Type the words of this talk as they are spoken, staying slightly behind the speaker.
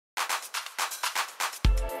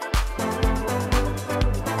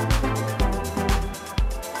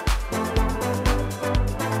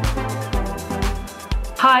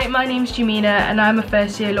Hi, my name's Jemina and I'm a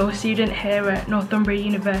first year law student here at Northumbria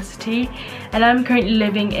University and I'm currently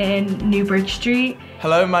living in Newbridge Street.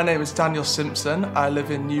 Hello, my name is Daniel Simpson. I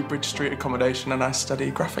live in Newbridge Street accommodation and I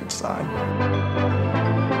study graphic design.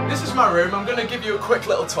 This is my room. I'm going to give you a quick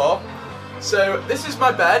little tour. So this is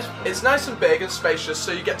my bed. It's nice and big and spacious,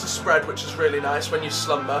 so you get to spread, which is really nice when you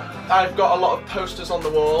slumber. I've got a lot of posters on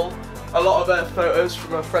the wall, a lot of photos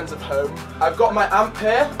from my friends at home. I've got my amp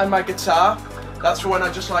here and my guitar. That's for when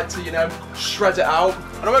I just like to, you know, shred it out.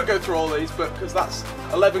 And I won't go through all these, but because that's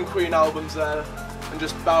 11 Queen albums there, and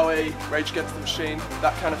just Bowie, Rage Against the Machine,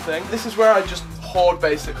 that kind of thing. This is where I just hoard,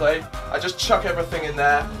 basically. I just chuck everything in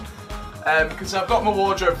there, because I've got my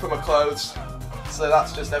wardrobe for my clothes, so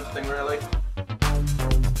that's just everything really.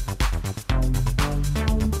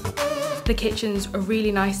 The kitchen's a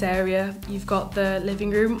really nice area. You've got the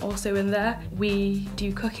living room also in there. We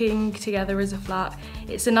do cooking together as a flat.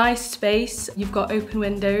 It's a nice space. You've got open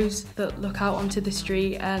windows that look out onto the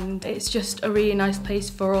street and it's just a really nice place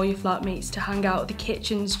for all your flatmates to hang out. The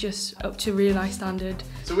kitchen's just up to a really nice standard.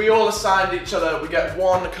 So we all assigned each other, we get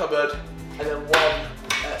one cupboard and then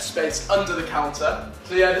one space under the counter.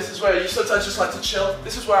 So yeah, this is where you sometimes just like to chill.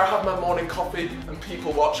 This is where I have my morning coffee and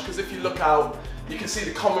people watch, because if you look out, you can see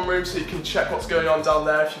the common room, so you can check what's going on down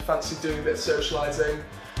there if you fancy doing a bit of socialising.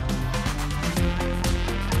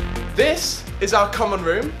 This is our common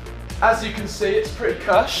room. As you can see, it's pretty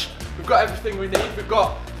cush. We've got everything we need. We've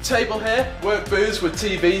got a table here, work booths with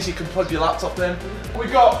TVs, you can plug your laptop in.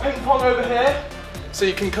 We've got ping pong over here, so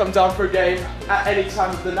you can come down for a game at any time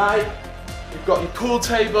of the night. You've got your pool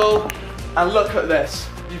table, and look at this.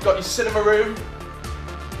 You've got your cinema room.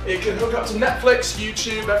 You can hook up to Netflix,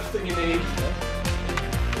 YouTube, everything you need.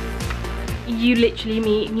 You literally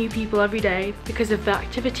meet new people every day because of the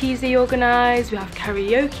activities they organise. We have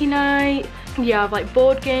karaoke night, you have like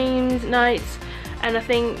board games nights, and I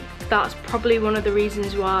think that's probably one of the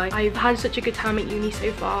reasons why I've had such a good time at uni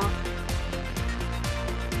so far.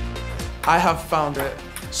 I have found it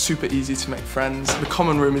super easy to make friends. The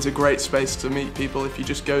common room is a great space to meet people if you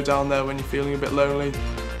just go down there when you're feeling a bit lonely.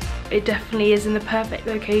 It definitely is in the perfect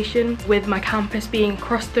location, with my campus being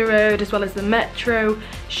across the road as well as the metro.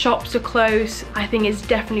 Shops are close. I think it's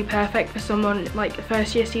definitely perfect for someone like a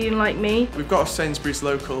first year student like me. We've got a Sainsbury's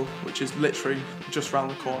local, which is literally just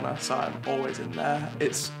round the corner, so I'm always in there.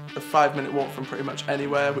 It's a 5-minute walk from pretty much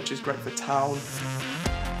anywhere, which is great for town.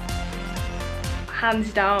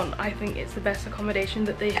 Hands down, I think it's the best accommodation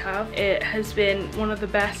that they have. It has been one of the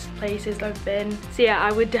best places I've been. So yeah,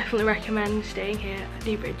 I would definitely recommend staying here at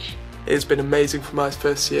Newbridge. It's been amazing for my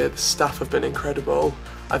first year. The staff have been incredible.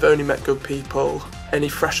 I've only met good people. Any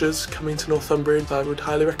freshers coming to Northumbria, I would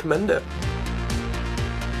highly recommend it.